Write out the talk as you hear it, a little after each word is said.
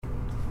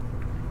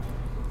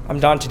I'm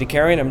Dante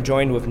DeCarry, and I'm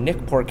joined with Nick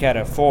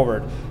Porchetta,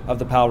 forward of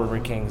the Powell River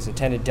Kings,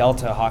 attended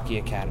Delta Hockey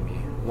Academy.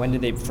 When did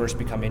they first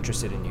become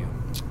interested in you?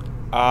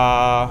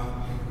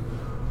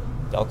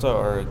 Delta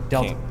or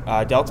Delta?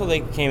 Delta, they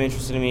became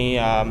interested in me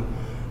when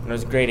I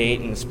was grade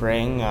 8 in the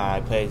spring.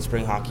 I played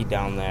spring hockey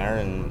down there,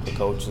 and the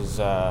coaches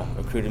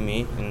recruited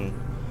me, and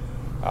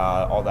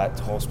all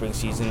that whole spring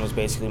season was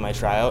basically my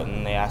tryout,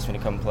 and they asked me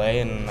to come play,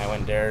 and I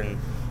went there and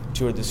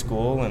toured the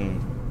school, and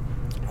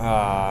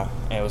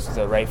it was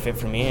the right fit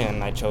for me,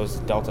 and I chose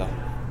Delta.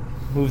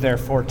 Moved there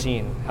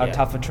 14. How Yeah.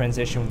 tough a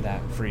transition was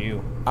that for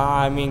you?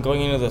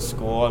 Going into the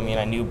school,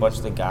 I knew a bunch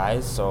of the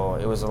guys, so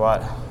it was a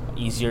lot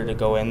easier to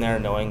go in there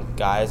knowing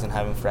guys and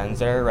having friends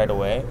there right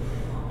away.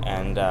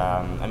 And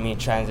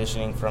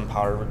transitioning from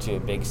Powell River to a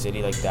big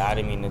city like that,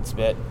 it's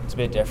a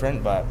bit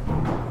different, but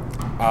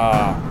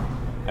I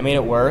made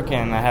it work,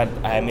 and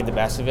I made the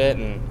best of it,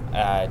 and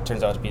it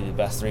turns out to be the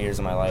best 3 years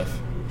of my life.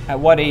 At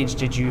what age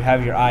did you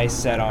have your eyes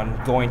set on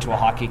going to a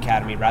hockey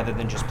academy rather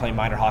than just playing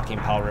minor hockey in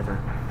Powell River?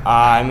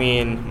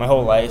 My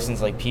whole life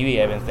since Pee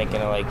Wee, I've been thinking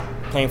of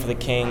playing for the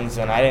Kings,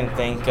 and I didn't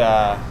think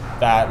that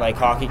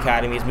hockey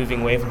academies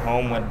moving away from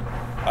home would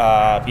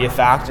be a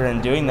factor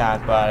in doing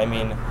that. But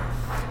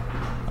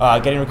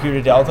getting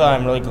recruited to Delta,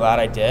 I'm really glad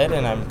I did,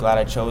 and I'm glad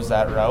I chose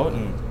that route.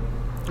 And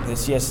the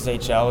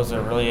CSSHL is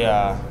a really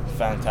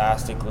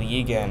fantastic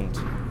league, and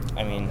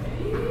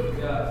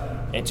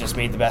it just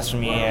made the best for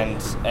me, and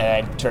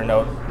it turned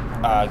out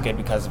good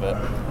because of it.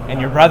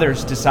 And your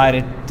brothers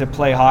decided to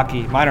play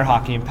minor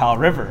hockey in Powell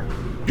River,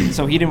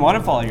 so he didn't want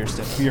to follow your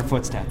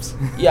footsteps.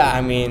 Yeah,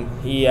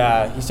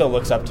 he still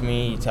looks up to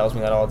me. He tells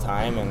me that all the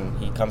time, and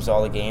he comes to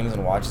all the games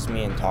and watches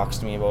me and talks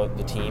to me about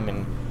the team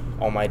and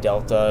all my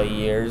Delta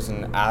years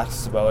and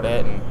asks about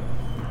it. And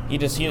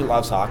he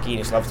loves hockey. He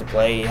just loves to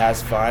play. He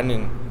has fun,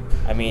 and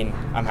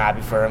I'm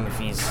happy for him if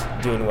he's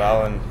doing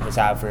well and he's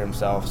happy for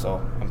himself.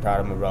 So I'm proud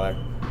of my brother.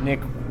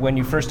 Nick, when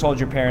you first told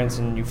your parents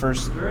and you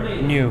first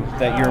knew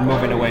that you were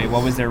moving away,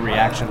 what was their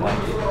reaction like?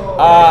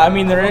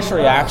 Their initial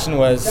reaction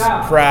was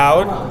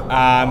proud.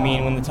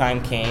 When the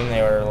time came,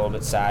 they were a little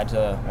bit sad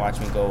to watch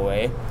me go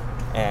away.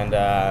 And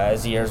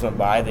as the years went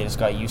by, they just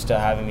got used to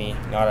having me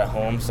not at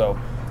home. So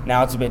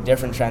now it's a bit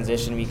different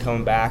transition, me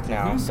coming back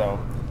now. So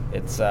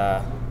it's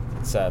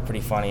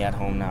pretty funny at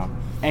home now.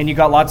 And you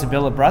got lots of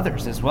billet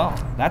brothers as well.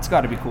 That's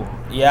got to be cool.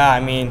 Yeah,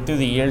 through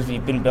the years,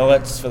 we've been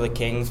billets for the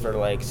Kings for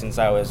since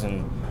I was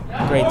in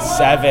grade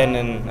 7,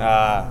 and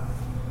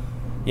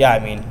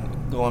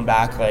going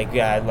back, we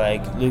had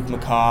Luke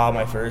McCaw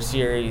my first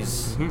year.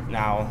 He's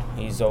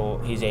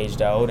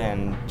aged out,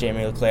 and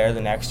Jamie Leclerc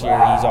the next year,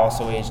 he's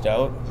also aged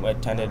out.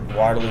 Attended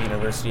Waterloo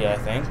University, I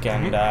think,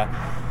 and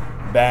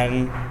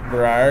Ben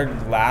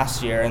Berard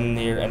last year, and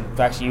in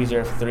fact he was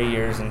there for 3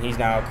 years, and he's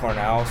now at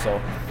Cornell.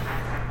 So.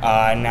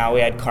 And now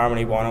we had Carmen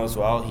Iguano as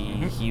well.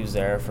 He was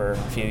there for a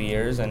few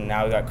years, and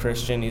now we got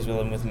Christian. He's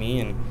living with me,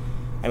 and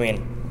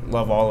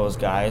love all those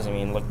guys.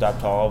 Looked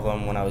up to all of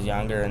them when I was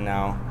younger, and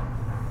now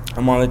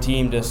I'm on the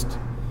team just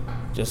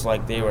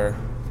like they were.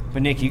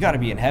 But Nick, you got to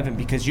be in heaven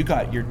because you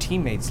got your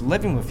teammates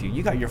living with you.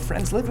 You got your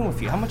friends living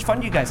with you. How much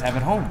fun do you guys have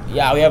at home?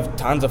 Yeah, we have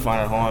tons of fun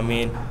at home.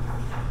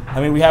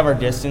 We have our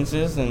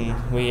distances, and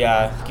we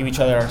give each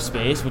other our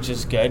space, which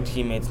is good.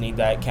 Teammates need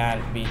that.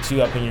 Can't be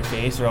too up in your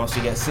face, or else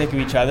you get sick of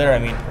each other.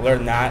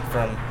 Learned that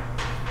from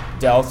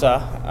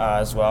Delta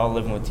as well,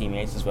 living with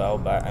teammates as well.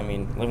 But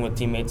living with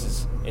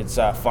teammates it's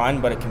fun,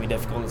 but it can be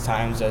difficult at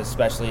times,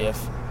 especially if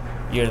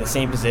you're in the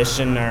same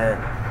position or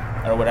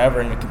whatever,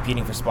 and you're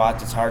competing for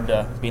spots. It's hard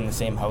to be in the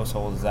same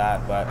household as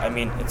that. But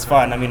it's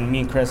fun. Me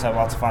and Chris have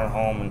lots of fun at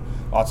home, and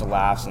lots of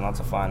laughs and lots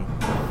of fun.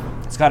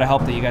 It's got to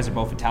help that you guys are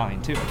both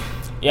Italian too.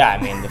 Yeah,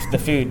 the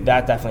food,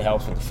 that definitely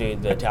helps with the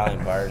food, the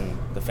Italian part, and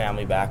the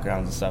family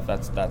backgrounds and stuff.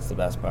 That's the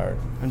best part.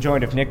 I'm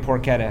joined with Nick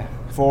Porchetta,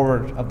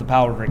 forward of the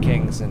Powell River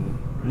Kings. And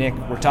Nick,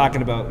 we're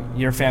talking about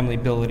your family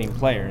billeting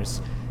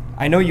players.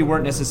 I know you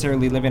weren't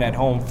necessarily living at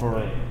home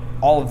for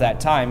all of that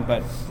time,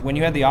 but when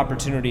you had the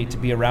opportunity to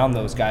be around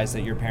those guys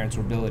that your parents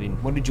were billeting,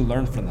 what did you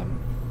learn from them?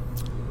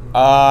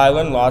 I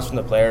learned lots from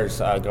the players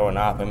growing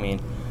up.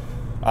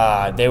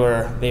 They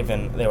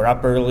were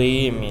up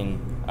early.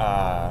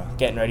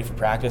 Getting ready for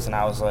practice, and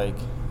I was like,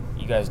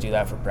 "You guys do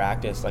that for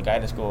practice?" I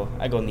go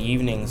in the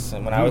evenings,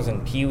 and when I was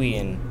in Pee Wee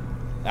and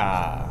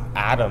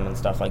Adam and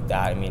stuff like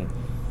that.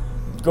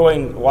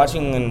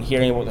 Watching and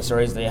hearing about the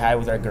stories they had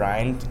with their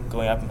grind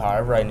going up in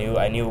Powell River,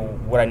 I knew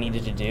what I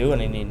needed to do,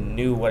 and I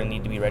knew what I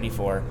needed to be ready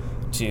for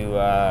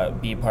to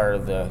be part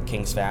of the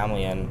Kings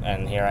family,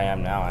 and here I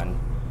am now, and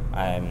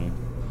I'm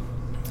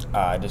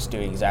just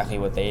doing exactly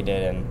what they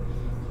did, and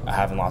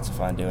having lots of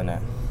fun doing it.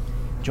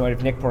 Joined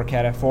with Nick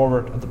Porchetta,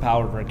 forward of the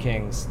Powell River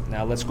Kings.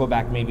 Now let's go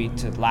back maybe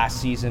to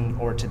last season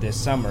or to this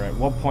summer. At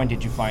what point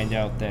did you find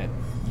out that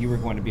you were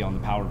going to be on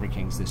the Powell River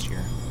Kings this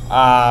year?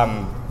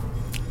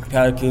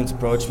 Tyler Kuntz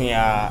approached me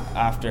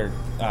after,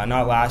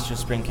 not last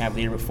year's spring camp,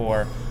 the year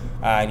before,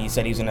 and he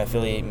said he was going to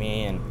affiliate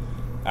me, and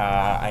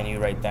I knew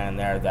right then and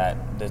there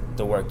that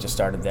the work just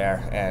started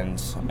there, and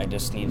I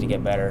just needed to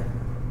get better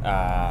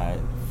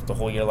the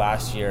whole year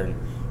last year and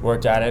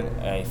worked at it.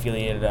 I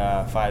affiliated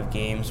 5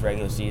 games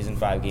regular season,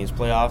 5 games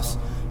playoffs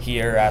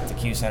here at the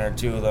Q Center,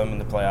 2 of them in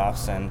the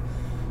playoffs. And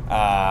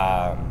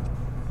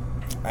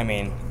I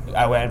mean,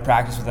 I went and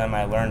practiced with them.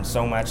 I learned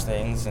so much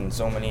things and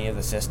so many of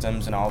the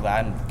systems and all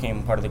that, and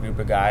became part of the group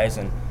of guys.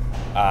 And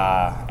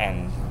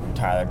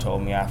Tyler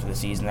told me after the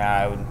season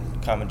that I would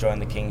come and join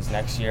the Kings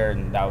next year,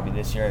 and that would be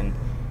this year.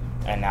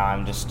 And now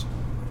I'm just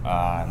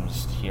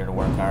here to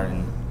work hard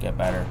and get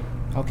better.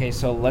 Okay,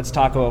 so let's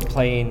talk about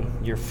playing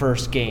your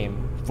first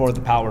game for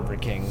the Powell River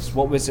Kings.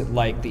 What was it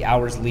like the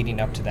hours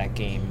leading up to that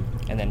game,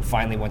 and then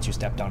finally once you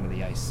stepped onto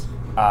the ice?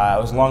 It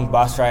was a long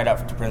bus ride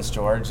up to Prince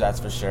George, that's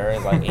for sure.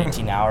 Like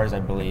 18 hours, I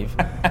believe.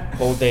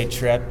 Whole day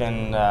trip,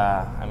 and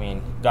I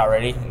mean, got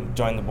ready,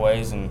 joined the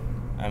boys, and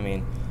I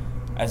mean,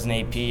 as an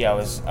AP, I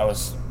was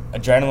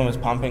adrenaline was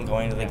pumping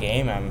going to the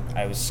game.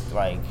 I was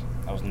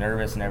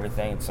nervous and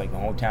everything. It's like the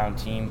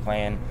hometown team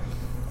playing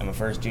in my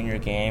first junior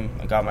game.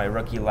 I got my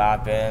rookie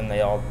lap in.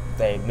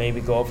 They made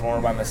me go for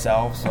one by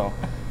myself, so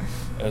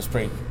it was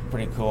pretty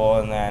cool.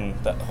 And then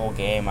the whole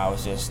game, I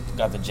was just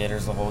got the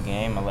jitters the whole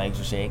game. My legs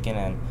were shaking,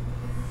 and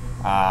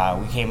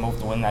we came out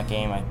to win that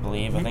game, I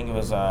believe. I think it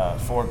was a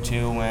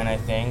 4-2 win, I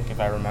think,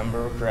 if I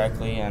remember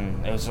correctly.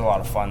 And it was a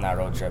lot of fun, that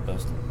road trip. It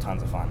was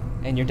tons of fun.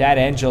 And your dad,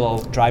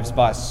 Angelo, drives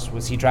bus.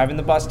 Was he driving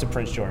the bus to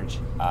Prince George?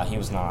 He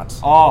was not.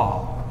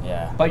 Oh.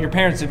 Yeah. But your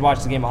parents did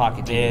watch the game of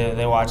hockey TV.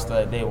 They watched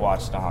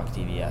the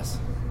hockey TV, yes.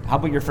 How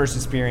about your first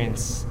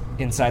experience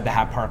inside the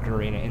Hap Park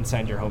Arena,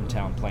 inside your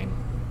hometown playing?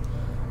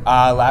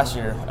 Last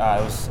year, it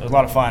was a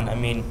lot of fun. I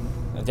mean,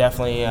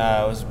 definitely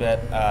it was a bit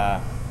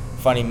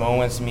funny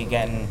moments, me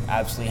getting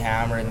absolutely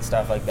hammered and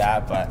stuff like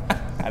that. But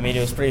I mean,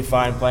 it was pretty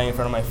fun playing in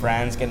front of my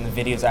friends, getting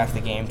the videos after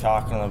the game,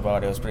 talking to them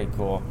about it. It was pretty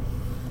cool.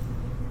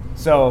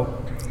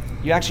 So,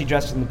 you actually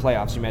dressed in the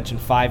playoffs. You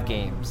mentioned 5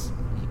 games.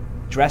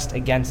 Dressed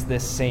against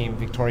this same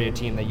Victoria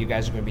team that you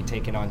guys are going to be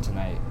taking on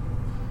tonight.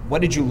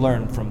 What did you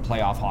learn from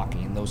playoff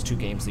hockey in those 2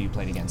 games that you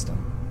played against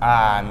them?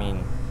 I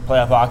mean,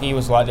 playoff hockey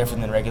was a lot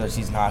different than regular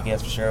season hockey,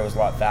 that's for sure. It was a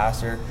lot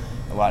faster,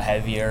 a lot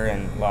heavier,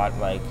 and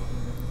a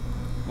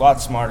lot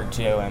smarter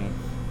too. And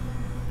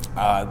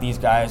these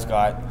guys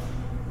are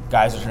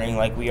training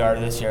like we are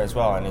this year as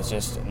well. And it's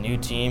just a new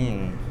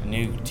team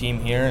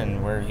here,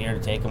 and we're here to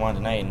take them on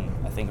tonight.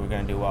 And I think we're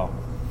going to do well.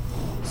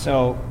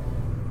 So,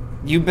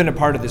 you've been a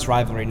part of this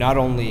rivalry, not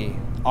only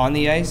on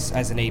the ice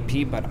as an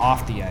AP, but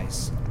off the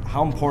ice.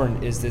 How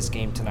important is this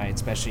game tonight,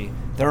 especially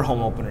their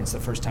home opener? It's the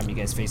first time you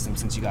guys faced them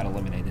since you got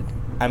eliminated.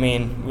 I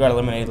mean, we got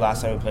eliminated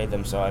last time we played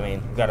them, so I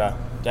mean, we got to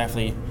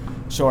definitely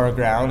show our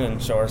ground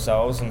and show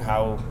ourselves and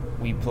how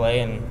we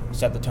play and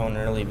set the tone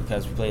early,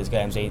 because we play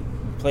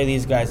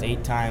these guys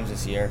 8 times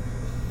this year,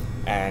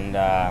 and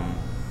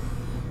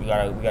we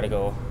gotta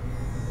go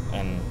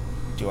and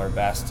do our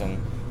best. And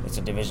it's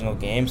a divisional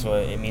game, so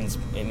it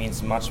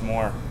means much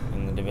more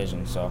in the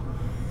division. So,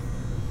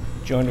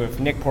 joined with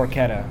Nick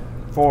Porchetta,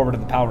 forward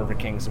of the Powell River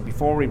Kings. And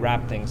before we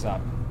wrap things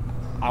up,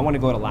 I want to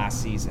go to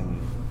last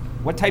season.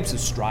 What types of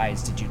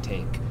strides did you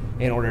take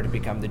in order to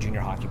become the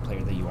junior hockey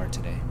player that you are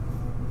today?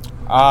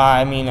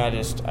 I mean,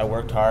 I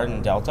worked hard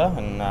in Delta,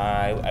 and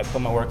I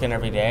put my work in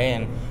every day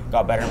and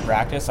got better in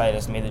practice. I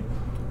just made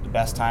the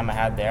best time I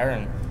had there,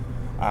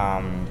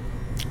 and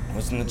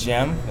was in the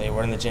gym. They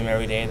were in the gym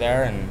every day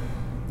there, and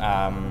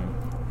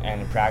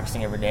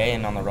practicing every day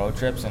and on the road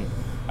trips. And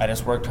I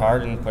just worked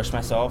hard and pushed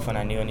myself, and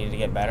I knew I needed to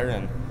get better,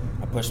 and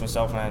I pushed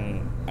myself,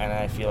 and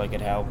I feel like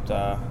it helped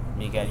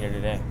me get here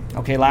today.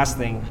 Okay, last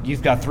thing.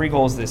 You've got 3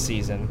 goals this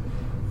season.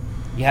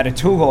 You had a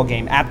 2-goal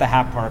game at the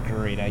Hap Park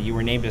Arena. You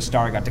were named a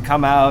star, got to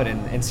come out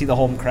and see the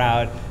home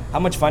crowd. How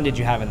much fun did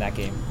you have in that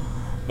game?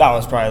 That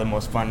was probably the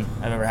most fun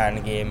I've ever had in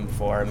a game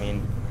before. I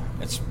mean,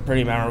 it's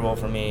pretty memorable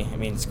for me. I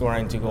mean,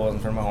 scoring 2 goals in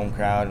front of my home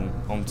crowd and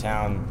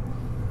hometown,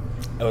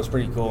 it was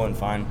pretty cool and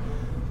fun.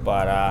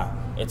 But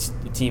it's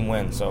the team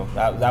win, so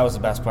that was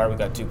the best part. We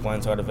got 2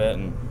 points out of it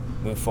and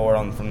moved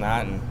forward from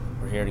that, and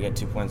we're here to get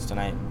 2 points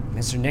tonight.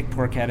 Mr. Nick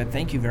Porchetta,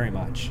 thank you very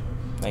much.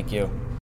 Thank you.